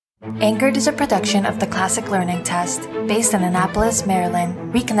Anchored is a production of the Classic Learning Test, based in Annapolis,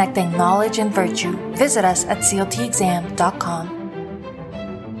 Maryland, reconnecting knowledge and virtue. Visit us at cltexam.com.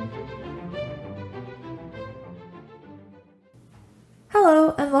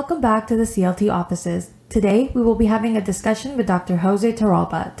 Hello, and welcome back to the CLT offices. Today, we will be having a discussion with Dr. Jose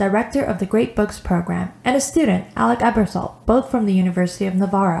Torralba, Director of the Great Books Program, and a student, Alec Ebersol, both from the University of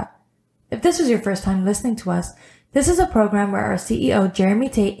Navarra. If this is your first time listening to us, this is a program where our CEO, Jeremy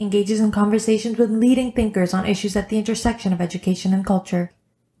Tate, engages in conversations with leading thinkers on issues at the intersection of education and culture.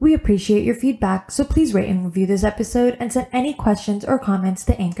 We appreciate your feedback, so please rate and review this episode and send any questions or comments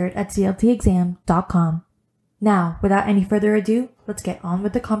to anchored@cltexam.com. Now, without any further ado, let's get on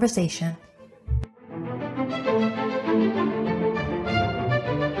with the conversation.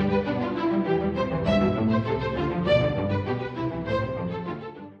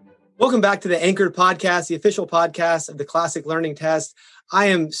 Welcome back to the Anchored Podcast, the official podcast of the Classic Learning Test. I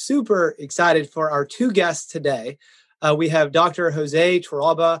am super excited for our two guests today. We have Dr. Jose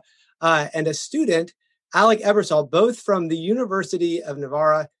Torralba and a student, Alec Ebersol, both from the University of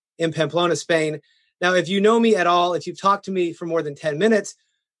Navarra in Pamplona, Spain. Now, if you know me at all, if you've talked to me for more than 10 minutes,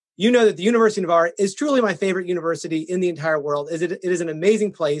 you know that the University of Navarra is truly my favorite university in the entire world. It is an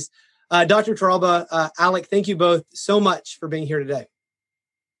amazing place. Dr. Torralba, Alec, thank you both so much for being here today.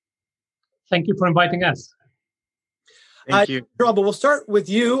 Thank you for inviting us. Thank you. Torralba, we'll start with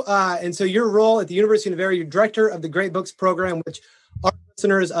you. And so your role at the University of Navarra, you're director of the Great Books Program, which our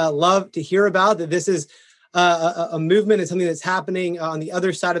listeners love to hear about, that this is a movement and something that's happening on the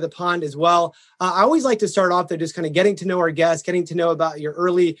other side of the pond as well. I always like to start off there just kind of getting to know our guests, getting to know about your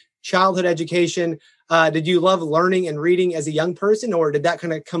early childhood education. Did you love learning and reading as a young person, or did that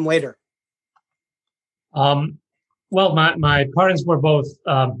kind of come later? Well, my parents were both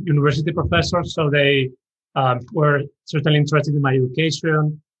university professors, so they were certainly interested in my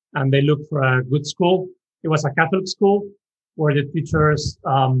education, and they looked for a good school. It was a Catholic school where the teachers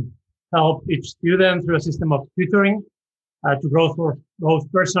help each student through a system of tutoring to grow for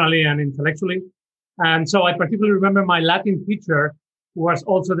both personally and intellectually. And so I particularly remember my Latin teacher, who was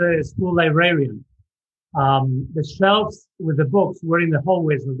also the school librarian. The shelves with the books were in the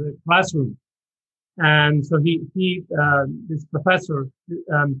hallways of the classroom. And so this professor,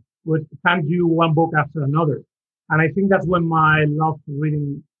 would hand you one book after another. And I think that's when my love for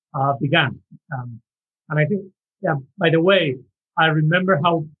reading, began. And I think, by the way, I remember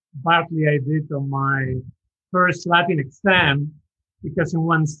how badly I did on my first Latin exam, because in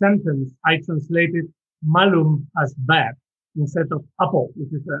one sentence, I translated malum as bad instead of apple,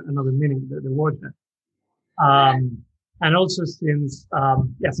 which is another meaning, the word there. And also since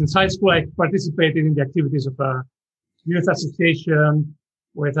high school, I participated in the activities of a youth association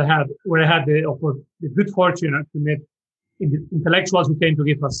where I had the good fortune to meet intellectuals who came to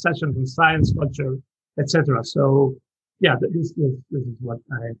give us sessions on science, culture, etc. So, this is what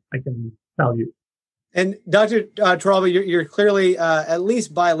I can tell you. And Dr. Torralba, you're clearly at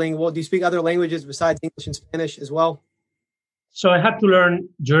least bilingual. Do you speak other languages besides English and Spanish as well? So I had to learn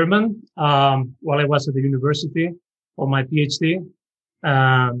German while I was at the university for my PhD.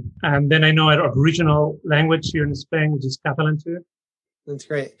 And then I know an original language here in Spain, which is Catalan too. That's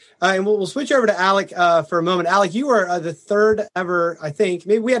great. And we'll switch over to Alec for a moment. Alec, you are the third ever, I think,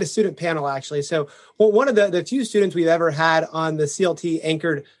 maybe we had a student panel actually. So one of the few students we've ever had on the CLT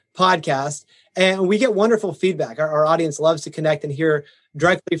Anchored podcast, and we get wonderful feedback. Our audience loves to connect and hear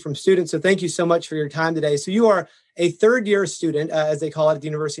directly from students. So thank you so much for your time today. So you are a third-year student, as they call it at the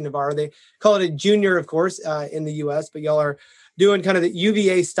University of Navarra. They call it a junior, of course, in the U.S., but y'all are doing kind of the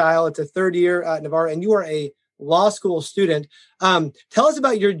UVA style. It's a third year at Navarra, and you are a law school student. Tell us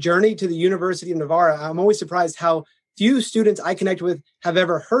about your journey to the University of Navarra. I'm always surprised how few students I connect with have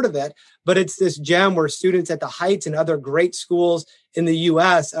ever heard of it, but it's this gem where students at the Heights and other great schools in the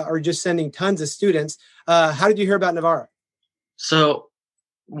U.S. Are just sending tons of students. How did you hear about Navarra? So,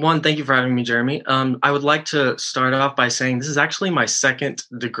 one, thank you for having me, Jeremy. I would like to start off by saying this is actually my second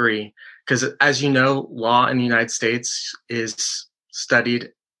degree, because as you know, law in the United States is studied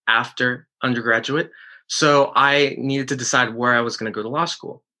after undergraduate. So I needed to decide where I was going to go to law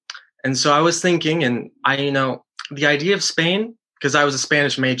school. And so I was thinking, and the idea of Spain, because I was a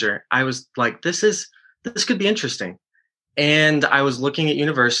Spanish major, I was like, this could be interesting. And I was looking at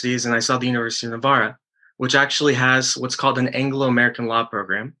universities, and I saw the University of Navarra, which actually has what's called an Anglo-American law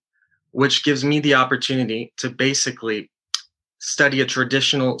program, which gives me the opportunity to basically study a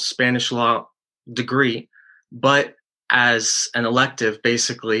traditional Spanish law degree, but as an elective,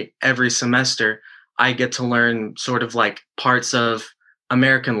 basically every semester, I get to learn sort of like parts of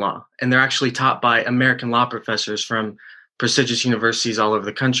American law. And they're actually taught by American law professors from prestigious universities all over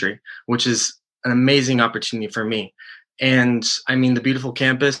the country, which is an amazing opportunity for me. And I mean, the beautiful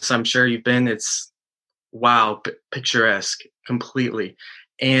campus, I'm sure you've been, it's wow, picturesque completely.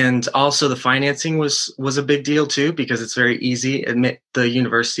 And also the financing was a big deal too, because it's very easy. The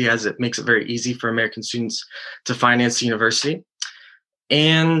university makes it very easy for American students to finance the university.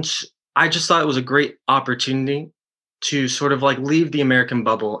 And I just thought it was a great opportunity to sort of like leave the American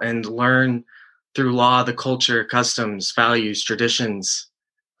bubble and learn through law, the culture, customs, values, traditions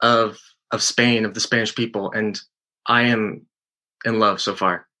of Spain, of the Spanish people. And I am in love so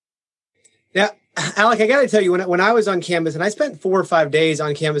far. Yeah. Alec, I got to tell you, when I was on campus, and I spent 4 or 5 days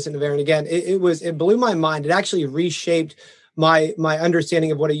on campus in Navarra, and again, it blew my mind. It actually reshaped my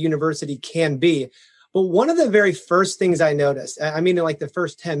understanding of what a university can be. But one of the very first things I noticed, I mean, in like the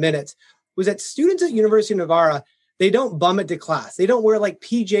first 10 minutes, was that students at University of Navarra, they don't bum it to class. They don't wear like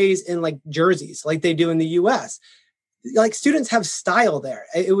PJs and like jerseys like they do in the US. Like students have style there.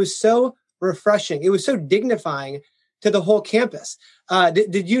 It was so refreshing. It was so dignifying to the whole campus.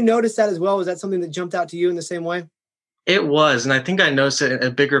 Did you notice that as well? Was that something that jumped out to you in the same way? It was. And I think I noticed a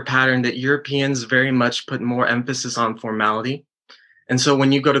bigger pattern that Europeans very much put more emphasis on formality. And so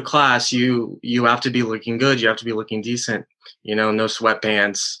when you go to class, you have to be looking good. You have to be looking decent. You know, no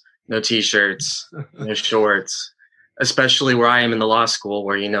sweatpants, no T-shirts, no shorts, especially where I am in the law school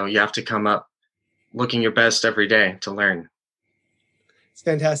where, you know, you have to come up looking your best every day to learn. It's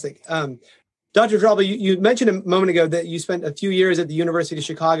fantastic. Dr. Torralba, you mentioned a moment ago that you spent a few years at the University of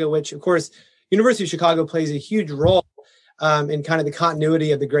Chicago, which, of course, University of Chicago plays a huge role in kind of the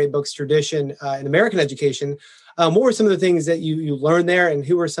continuity of the great books tradition in American education. What were some of the things that you learned there, and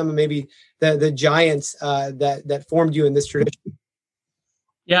who were some of maybe the giants that formed you in this tradition?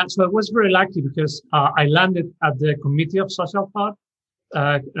 Yeah, so I was very lucky because I landed at the Committee of Social Thought,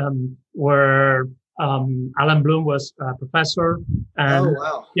 where Alan Bloom was a professor. And oh,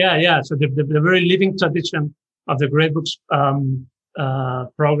 wow. Yeah. So the very living tradition of the Great Books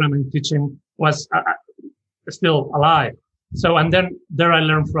program and teaching was still alive. So, and then there I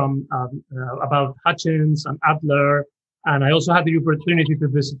learned from about Hutchins and Adler, and I also had the opportunity to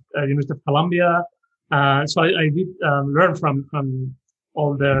visit University of Columbia. So I did learn from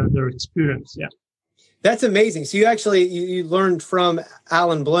all their experience. Yeah. That's amazing. So you actually you learned from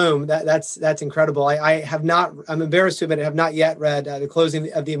Alan Bloom. That's incredible. I have not. I'm embarrassed to admit I have not yet read The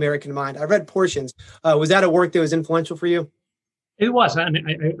Closing of the American Mind. I read portions. Was that a work that was influential for you? It was, and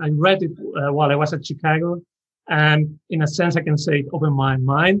I read it while I was at Chicago, and in a sense, I can say it opened my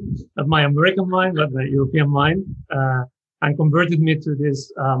mind, not my American mind, but the European mind, and converted me to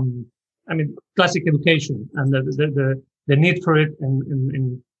this. Classic education and the need for it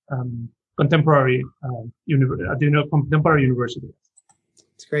in contemporary contemporary university.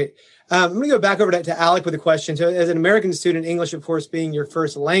 That's great. I'm going to go back over to Alec with a question. So as an American student, English, of course, being your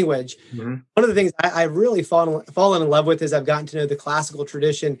first language, one of the things I really fallen in love with as I've gotten to know the classical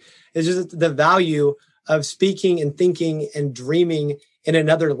tradition is just the value of speaking and thinking and dreaming in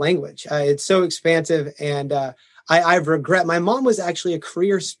another language. It's so expansive. And I regret, my mom was actually a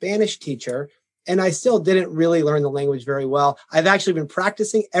career Spanish teacher, and I still didn't really learn the language very well. I've actually been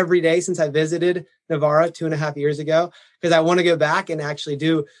practicing every day since I visited Navarra 2.5 years ago, because I want to go back and actually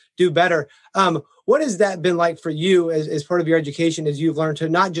do better. What has that been like for you as part of your education, as you've learned to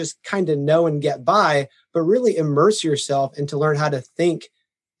not just kind of know and get by, but really immerse yourself and to learn how to think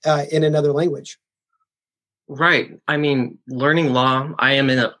in another language? Right. I mean, learning law, I'm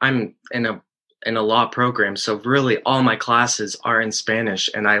in a law program. So really all my classes are in Spanish,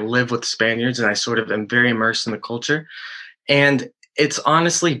 and I live with Spaniards, and I sort of am very immersed in the culture. And it's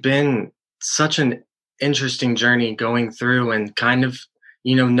honestly been such an interesting journey going through and kind of,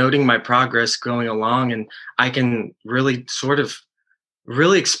 you know, noting my progress going along. And I can really sort of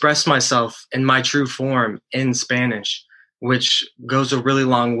really express myself in my true form in Spanish, which goes a really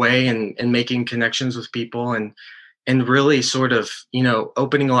long way in making connections with people and really sort of, you know,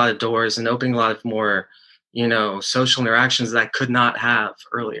 opening a lot of doors and opening a lot of more, you know, social interactions that I could not have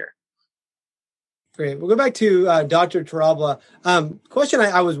earlier. Great. We'll go back to Dr. Torralba. Question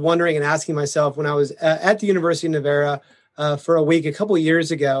I was wondering and asking myself when I was at the University of Navarra for a week a couple of years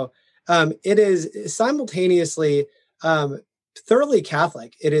ago. It is simultaneously thoroughly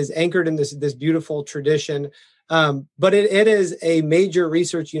Catholic. It is anchored in this beautiful tradition. But it is a major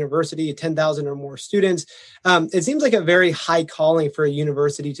research university, 10,000 or more students. It seems like a very high calling for a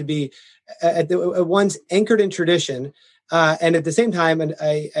university to be at once anchored in tradition and at the same time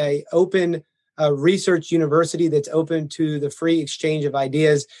a open research university that's open to the free exchange of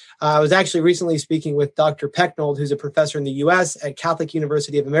ideas. I was actually recently speaking with Dr. Pecknold, who's a professor in the U.S. at Catholic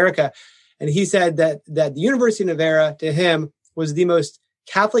University of America. And he said that the University of Navarra, to him, was the most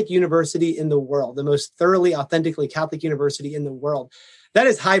Catholic university in the world, the most thoroughly, authentically Catholic university in the world. That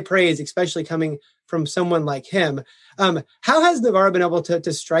is high praise, especially coming from someone like him. How has Navarra been able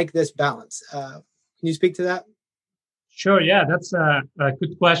to strike this balance? Can you speak to that? Sure. Yeah, that's a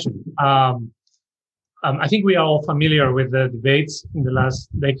good question. I think we are all familiar with the debates in the last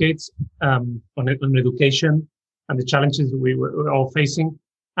decades on education and the challenges we're all facing.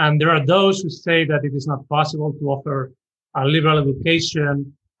 And there are those who say that it is not possible to offer a liberal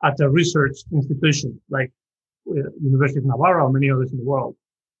education at a research institution like University of Navarra or many others in the world.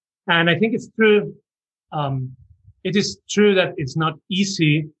 And I think it's true. It is true that it's not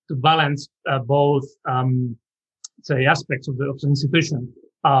easy to balance both, say, aspects of the institution.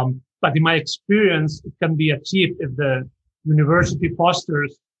 But in my experience, it can be achieved if the university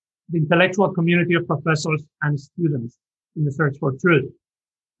fosters the intellectual community of professors and students in the search for truth.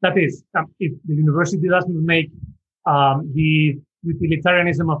 That is, if the university doesn't make the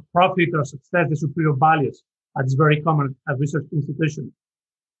utilitarianism of profit or success the superior values, that's very common at research institutions.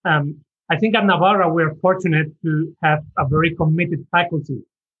 I think at Navarra, we're fortunate to have a very committed faculty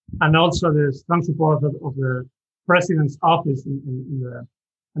and also the strong support of the president's office in the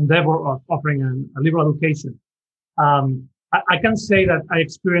endeavor of offering a liberal education. I can say that I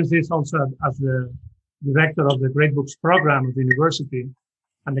experienced this also as the director of the Great Books program of the university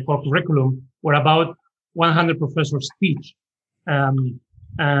and the core curriculum, where about 100 professors teach. And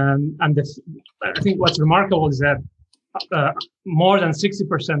this, I think what's remarkable is that more than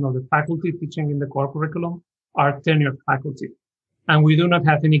 60% of the faculty teaching in the core curriculum are tenured faculty. And we do not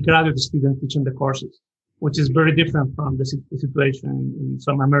have any graduate students teaching the courses, which is very different from the situation in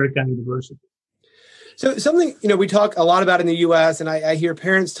some American universities. So something, we talk a lot about in the U.S., and I hear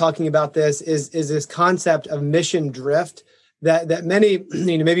parents talking about this, is this concept of mission drift that many,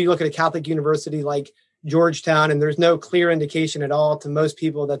 maybe you look at a Catholic university like Georgetown, and there's no clear indication at all to most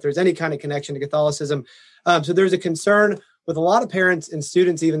people that there's any kind of connection to Catholicism. So there's a concern with a lot of parents and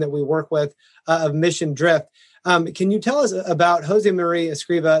students even that we work with of mission drift. Can you tell us about Jose Maria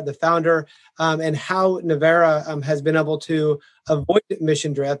Escriva, the founder, and how Navarra has been able to avoid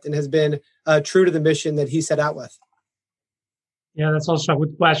mission drift and has been true to the mission that he set out with? Yeah, that's also a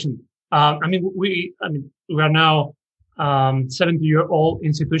good question. We are now 70-year-old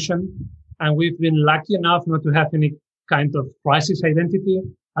institution, and we've been lucky enough not to have any kind of crisis identity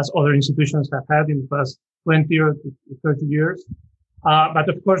as other institutions have had in the past 20 or 30 years. But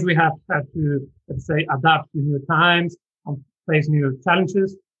of course, we have had to, let's say, adapt to new times and face new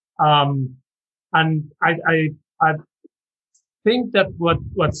challenges. And I think that what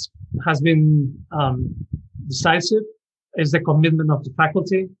has been decisive is the commitment of the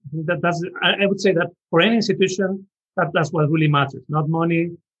faculty. I would say that for any institution, that's what really matters. Not money,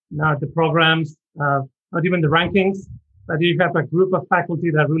 not the programs, not even the rankings. But you have a group of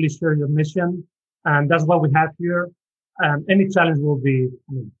faculty that really share your mission, and that's what we have here. Any challenge will be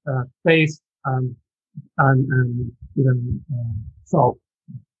faced and even solved.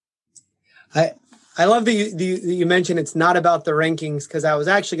 I love that you mentioned it's not about the rankings, because I was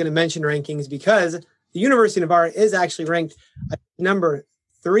actually going to mention rankings because the University of Navarra is actually ranked number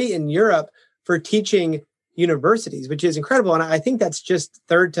 3 in Europe for teaching universities, which is incredible. And I think that's just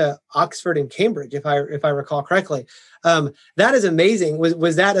third to Oxford and Cambridge, if I recall correctly. That is amazing.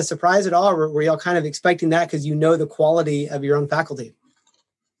 Was that a surprise at all? Or were y'all kind of expecting that because you know the quality of your own faculty?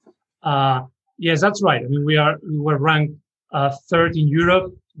 Yes, that's right. I mean, we were ranked third in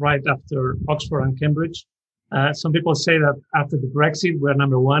Europe, right after Oxford and Cambridge. Some people say that after the Brexit, we're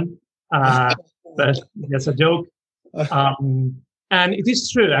number 1. But that's a joke. And it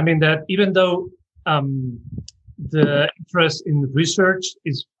is true. I mean, that even though the interest in research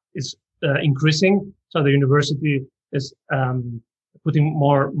is increasing, so the university is putting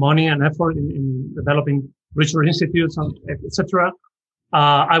more money and effort in developing research institutes, etc.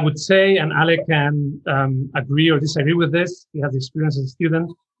 I would say, and Alec can agree or disagree with this, he has experience as a student,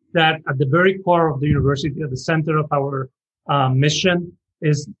 that at the very core of the university, at the center of our mission,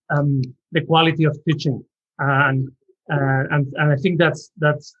 is the quality of teaching, and I think that's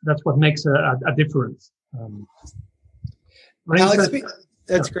what makes a difference. Alex,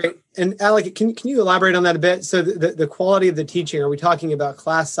 that's great. And Alec, can you elaborate on that a bit? So the quality of the teaching, are we talking about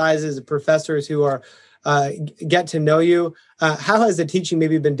class sizes, professors who are get to know you? How has the teaching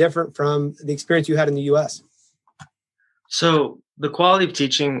maybe been different from the experience you had in the U.S.? So the quality of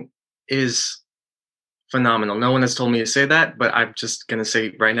teaching is phenomenal. No one has told me to say that, but I'm just going to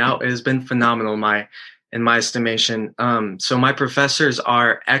say right now, it has been phenomenal my in my estimation. So my professors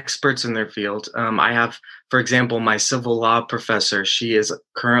are experts in their field. I have, for example, my civil law professor. She is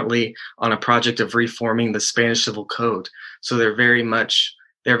currently on a project of reforming the Spanish Civil Code. So they're very much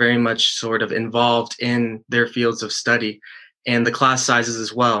sort of involved in their fields of study. And the class sizes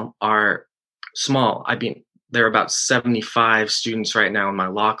as well are small. I mean, there are about 75 students right now in my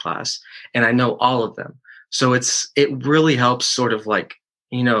law class, and I know all of them. So it really helps sort of like,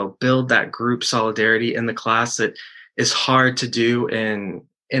 build that group solidarity in the class that is hard to do in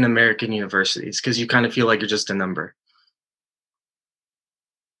American universities, because you kind of feel like you're just a number.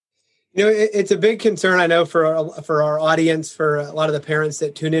 It's a big concern, I know, for our audience, for a lot of the parents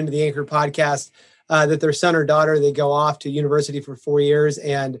that tune into the Anchor podcast, that their son or daughter, they go off to university for 4 years,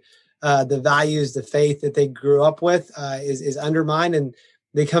 and the values, the faith that they grew up with is undermined, and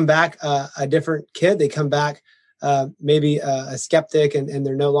they come back a different kid. They come back maybe a skeptic, and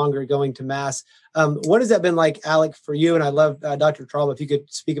they're no longer going to mass. What has that been like, Alec, for you? And I love Dr. Taralba, if you could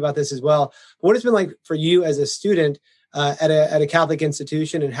speak about this as well. What has it been like for you as a student at a Catholic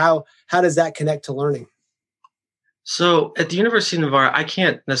institution, and how does that connect to learning? So at the University of Navarra, I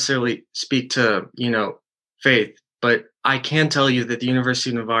can't necessarily speak to, faith, but I can tell you that the University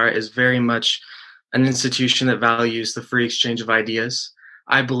of Navarra is very much an institution that values the free exchange of ideas.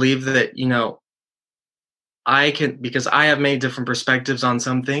 I believe that, because I have many different perspectives on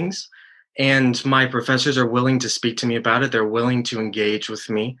some things, and my professors are willing to speak to me about it. They're willing to engage with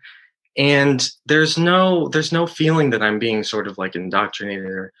me. And there's no feeling that I'm being sort of like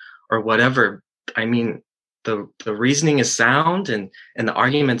indoctrinated or whatever. I mean, the reasoning is sound, and the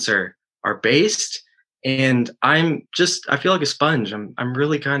arguments are based, and I feel like a sponge. I'm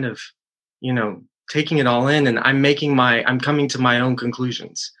really kind of, taking it all in, and I'm coming to my own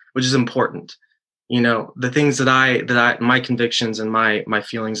conclusions, which is important. The things that my convictions and my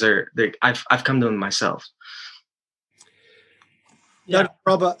feelings I've come to them myself. Yeah. Dr.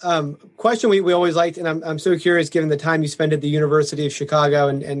 Taralba, question we always liked, and I'm so curious, given the time you spent at the University of Chicago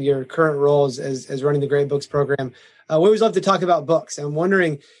and your current roles as running the Great Books program, we always love to talk about books. I'm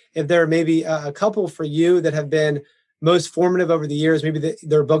wondering if there are maybe a couple for you that have been most formative over the years. Maybe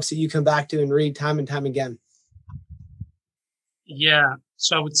there are books that you come back to and read time and time again. Yeah,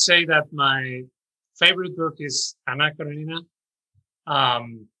 so I would say that my favorite book is Anna Karenina,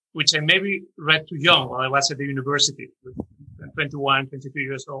 which I maybe read too young while I was at the university, 21, 22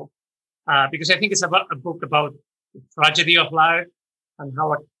 years old, because I think it's about a book about the tragedy of life and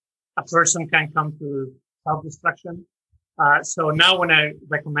how a person can come to self-destruction. So now when I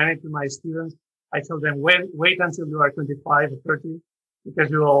recommend it to my students, I tell them, wait until you are 25 or 30, because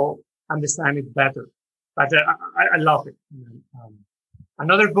you will understand it better. But I love it.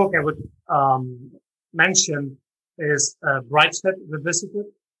 Another book I would mention is Brideshead Revisited.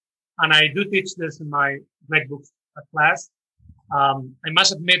 And I do teach this in my Great Books class. I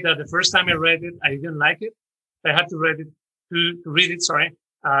must admit that the first time I read it, I didn't like it. I had to read it 2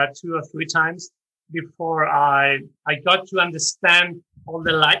 or 3 times before I got to understand all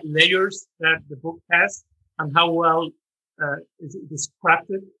the layers that the book has and how well it is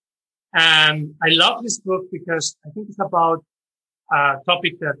crafted. And I love this book because I think it's about a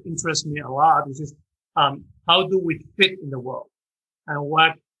topic that interests me a lot, which is how do we fit in the world and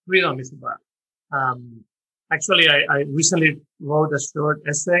what freedom is about. Actually, I recently wrote a short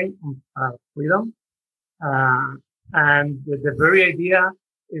essay on freedom, and the very idea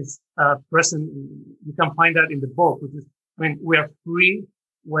is present. You can find that in the book, which is, we are free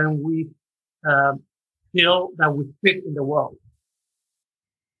when we feel that we fit in the world.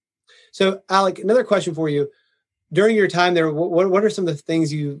 So, Alec, another question for you. During your time there, what are some of the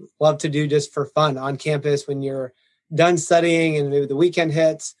things you love to do just for fun on campus when you're done studying and maybe the weekend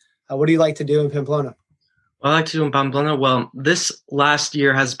hits? What do you like to do in Pamplona? What I like to do in Pamplona? Well, this last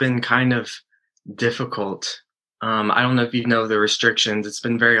year has been kind of difficult. I don't know if you know the restrictions. It's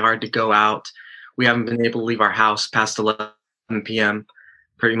been very hard to go out. We haven't been able to leave our house past 11 p.m.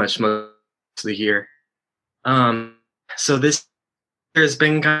 pretty much most of the year. So this year has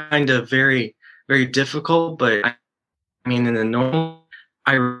been kind of very, very difficult, but in the normal,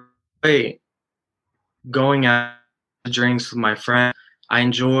 I enjoy going out to drinks with my friends. I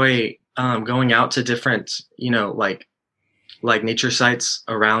enjoy going out to different, like nature sites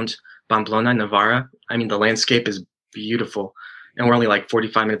around Pamplona, Navarra. The landscape is beautiful, and we're only like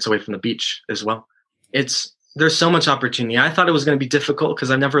 45 minutes away from the beach as well. There's so much opportunity. I thought it was going to be difficult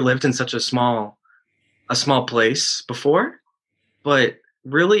because I've never lived in such a small place before, but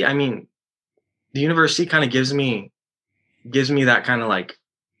really, the university kind of gives me that kind of like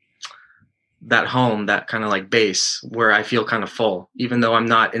that home, that kind of like base where I feel kind of full, even though I'm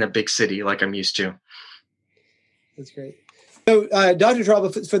not in a big city like I'm used to. That's great. So, Dr.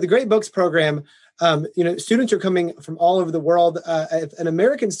 Taralba, for the Great Books program, students are coming from all over the world. An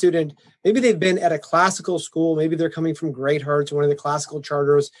American student, maybe they've been at a classical school, maybe they're coming from Great Hearts, one of the classical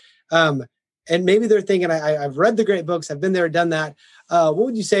charters, and maybe they're thinking, I've read the Great Books, I've been there, done that. What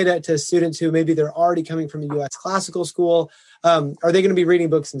would you say to students who maybe they're already coming from a U.S. classical school? Are they going to be reading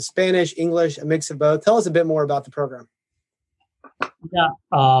books in Spanish, English, a mix of both? Tell us a bit more about the program. Yeah.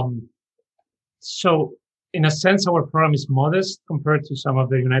 So in a sense, our program is modest compared to some of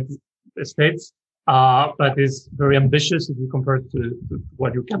the United States, but it's very ambitious if you compare it to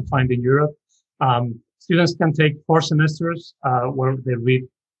what you can find in Europe. Students can take 4 semesters where they read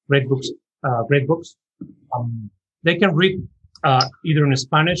great books. They can read either in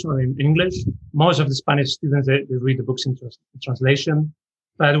Spanish or in English. Most of the Spanish students, they read the books in translation,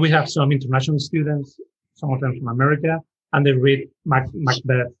 but we have some international students, some of them from America, and they read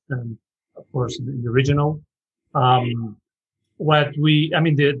Macbeth and, of course, in the original. The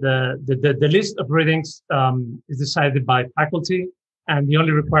list of readings is decided by faculty, and the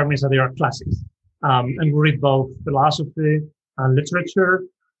only requirement is that they are classics. And we read both philosophy and literature,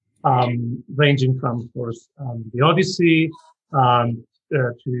 ranging from, of course, the Odyssey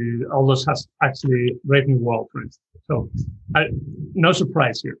to all those has actually Brave New World, for instance. So, no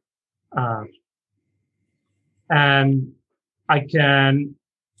surprise here. And I can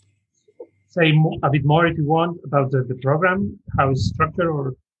say a bit more if you want about the program, how it's structured,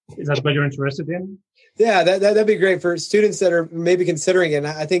 or is that what you're interested in? Yeah, that'd be great for students that are maybe considering it. And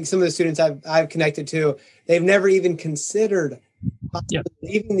I think some of the students I've connected to, they've never even considered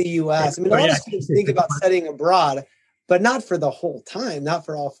leaving the U.S. I mean, a lot of students think about studying abroad, but not for the whole time, not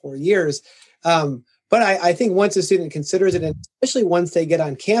for all 4 years. But I think once a student considers it, and especially once they get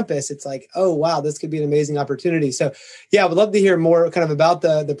on campus, it's like, oh, wow, this could be an amazing opportunity. So, yeah, I would love to hear more kind of about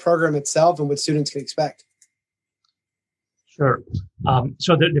the program itself and what students can expect. Sure.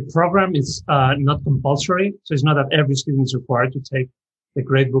 So the program is not compulsory. So it's not that every student is required to take the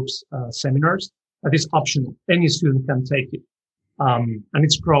Great Books seminars, but it's optional. Any student can take it. And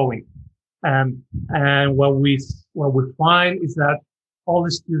it's growing. And what we find is that all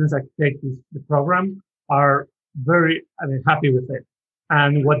the students that take the program are very happy with it.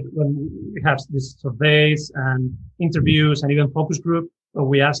 And when we have these surveys and interviews and even focus group,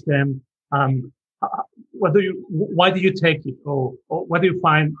 we ask them, why do you take it? Or what do you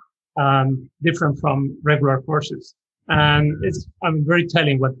find different from regular courses? And it's very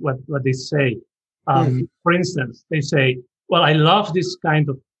telling what they say. For instance, they say, well, I love this kind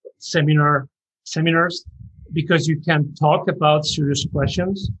of seminars because you can talk about serious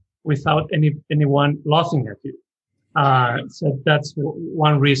questions without anyone laughing at you. So that's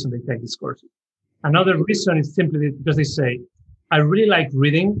one reason they take these courses. Another reason is simply because they say, I really like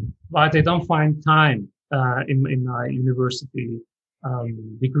reading, but I don't find time in my university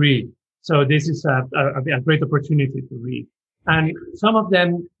degree. So this is a great opportunity to read. And some of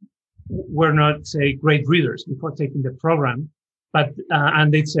them were not, say, great readers before taking the program, but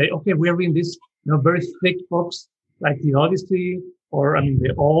and they'd say, okay, we're reading these very thick books like the Odyssey or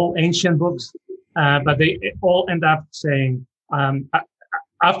the all ancient books, but they all end up saying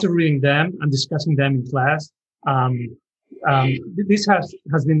after reading them and discussing them in class, this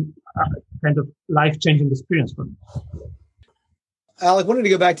has been a kind of life-changing experience for me. Alec, wanted to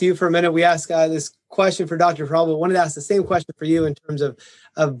go back to you for a minute. We asked this question for Dr. Taralba. Wanted to ask the same question for you in terms of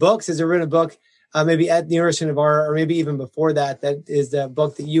books. Has there been a book maybe at the University of Navarra or maybe even before that is the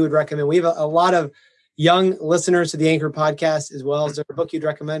book that you would recommend? We have a lot of young listeners to the Anchor podcast as well. Is there a book you'd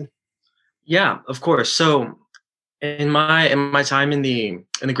recommend? Yeah, of course. So in my time in the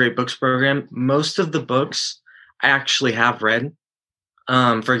Great Books program, most of the books I actually have read.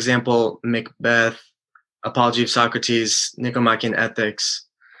 For example, Macbeth, Apology of Socrates, Nicomachean Ethics,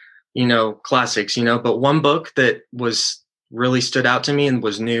 classics, but one book that was really stood out to me and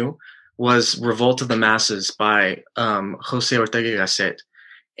was new was Revolt of the Masses by Jose Ortega y Gasset.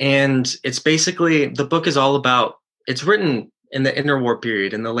 And it's basically, the book is all about, it's written in the interwar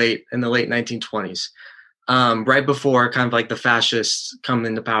period in the late 1920s, right before kind of like the fascists come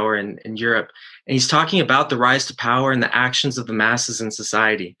into power in Europe. And he's talking about the rise to power and the actions of the masses in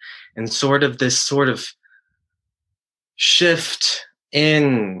society and sort of this sort of shift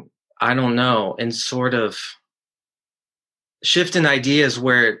in, and sort of shift in ideas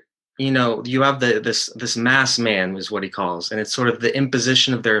where, you have this mass man is what he calls, and it's sort of the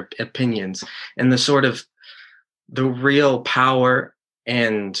imposition of their opinions and the sort of the real power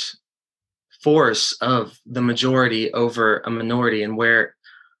and force of the majority over a minority, and where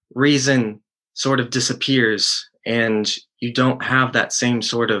reason sort of disappears and you don't have that same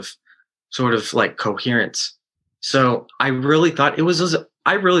sort of like coherence. So I really thought it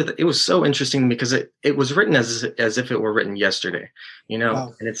was so interesting because it was written as if it were written yesterday,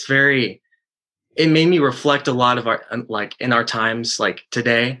 Wow. and it made me reflect a lot of our, like, in our times, like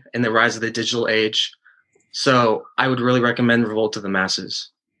today, in the rise of the digital age. So I would really recommend Revolt of the Masses.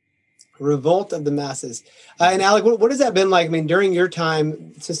 Revolt of the Masses. And Alec, what has that been like? I mean, during your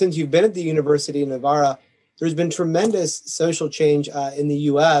time, since you've been at the University of Navarra, there's been tremendous social change in the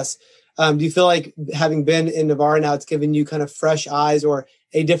U.S. Do you feel like having been in Navarra now, it's given you kind of fresh eyes or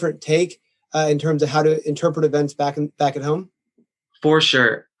a different take in terms of how to interpret events back at home? For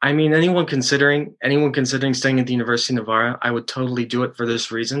sure. I mean, anyone considering staying at the University of Navarra, I would totally do it for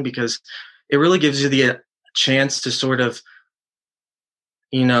this reason, because it really gives you the chance to sort of,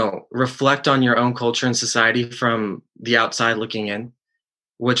 reflect on your own culture and society from the outside looking in,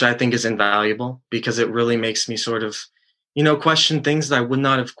 which I think is invaluable because it really makes me sort of, question things that I would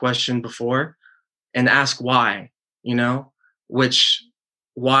not have questioned before and ask why,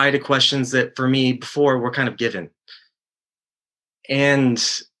 why to questions that for me before were kind of given. And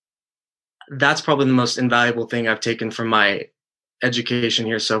that's probably the most invaluable thing I've taken from my education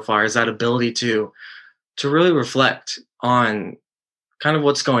here so far, is that ability to really reflect on kind of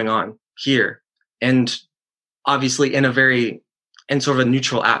what's going on here, and obviously in sort of a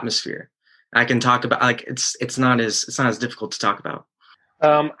neutral atmosphere. I can talk about, like, it's not as difficult to talk about.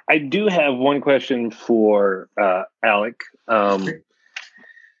 I do have one question for Alec. Would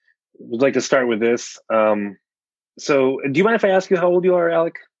like to start with this. So do you mind if I ask you how old you are,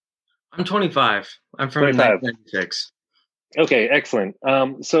 Alec? I'm 25. I'm from 1996. Okay, excellent.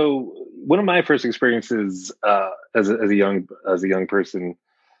 So one of my first experiences as a young person,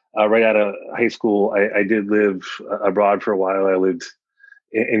 right out of high school, I did live abroad for a while. I lived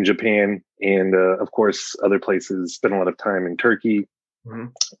in Japan and, of course, other places. Spent a lot of time in Turkey.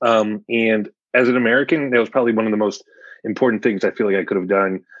 Mm-hmm. And as an American, that was probably one of the most important things I feel like I could have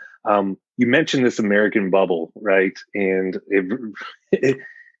done. You mentioned this American bubble, right? And it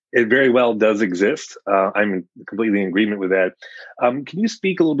very well does exist. I'm completely in agreement with that. Can you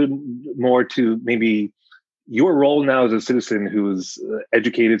speak a little bit more to maybe your role now as a citizen who's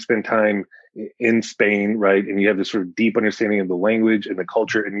educated, spent time in Spain, right? And you have this sort of deep understanding of the language and the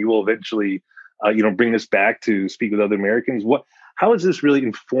culture, and you will eventually, bring this back to speak with other Americans. How has this really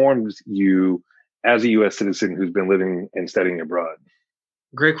informed you as a U.S. citizen who's been living and studying abroad?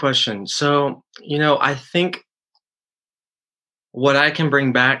 Great question. So, I think what I can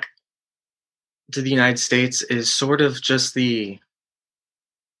bring back to the United States is sort of just the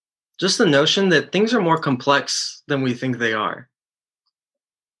notion that things are more complex than we think they are.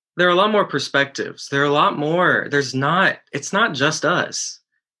 There are a lot more perspectives. There are a lot more. It's not just us,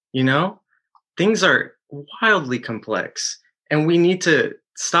 Things are wildly complex, and we need to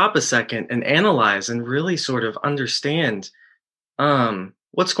stop a second and analyze and really sort of understand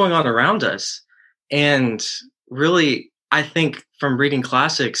what's going on around us. And really, I think from reading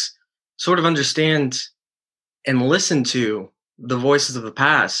classics, sort of understand and listen to the voices of the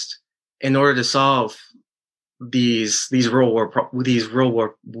past in order to solve these real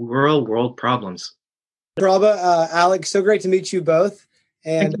world problems. Terralba, Alex, so great to meet you both.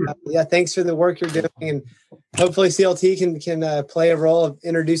 And thanks for the work you're doing. And hopefully CLT can play a role of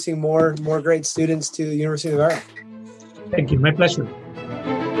introducing more great students to the University of Navarra. Thank you. My pleasure.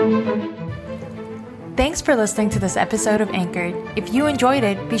 Thanks for listening to this episode of Anchored. If you enjoyed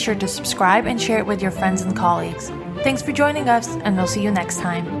it, be sure to subscribe and share it with your friends and colleagues. Thanks for joining us, and we'll see you next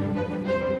time.